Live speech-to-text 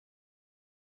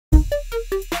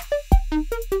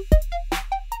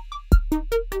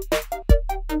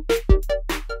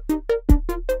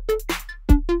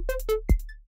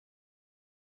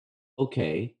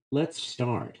Okay, let's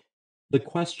start. The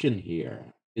question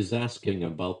here is asking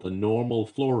about the normal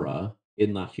flora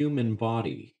in the human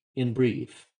body. In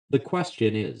brief, the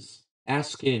question is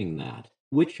asking that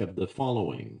which of the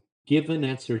following given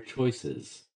answer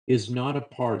choices is not a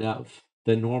part of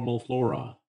the normal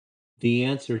flora? The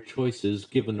answer choices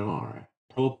given are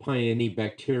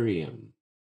Propionibacterium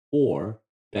or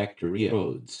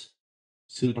Bacteriodes,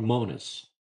 Pseudomonas,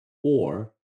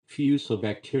 or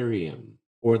Fusobacterium,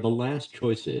 or the last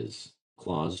choice is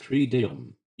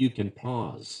Clostridium. You can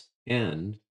pause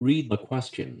and read the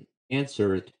question,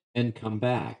 answer it, and come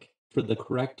back for the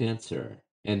correct answer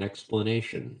and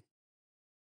explanation.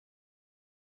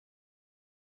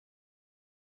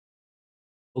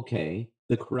 Okay,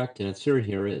 the correct answer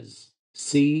here is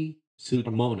C.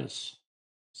 Pseudomonas.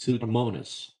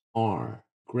 Pseudomonas are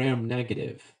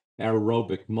gram-negative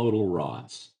aerobic modal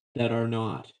rods that are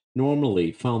not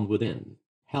normally found within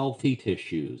healthy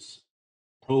tissues.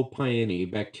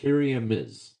 Propionibacterium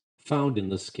is found in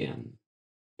the skin.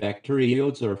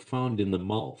 Bacteriodes are found in the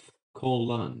mouth,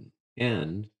 colon,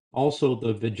 and also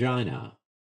the vagina.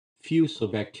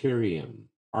 Fusobacterium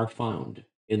are found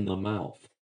in the mouth,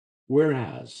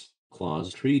 whereas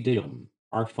Clostridium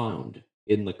are found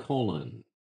in the colon.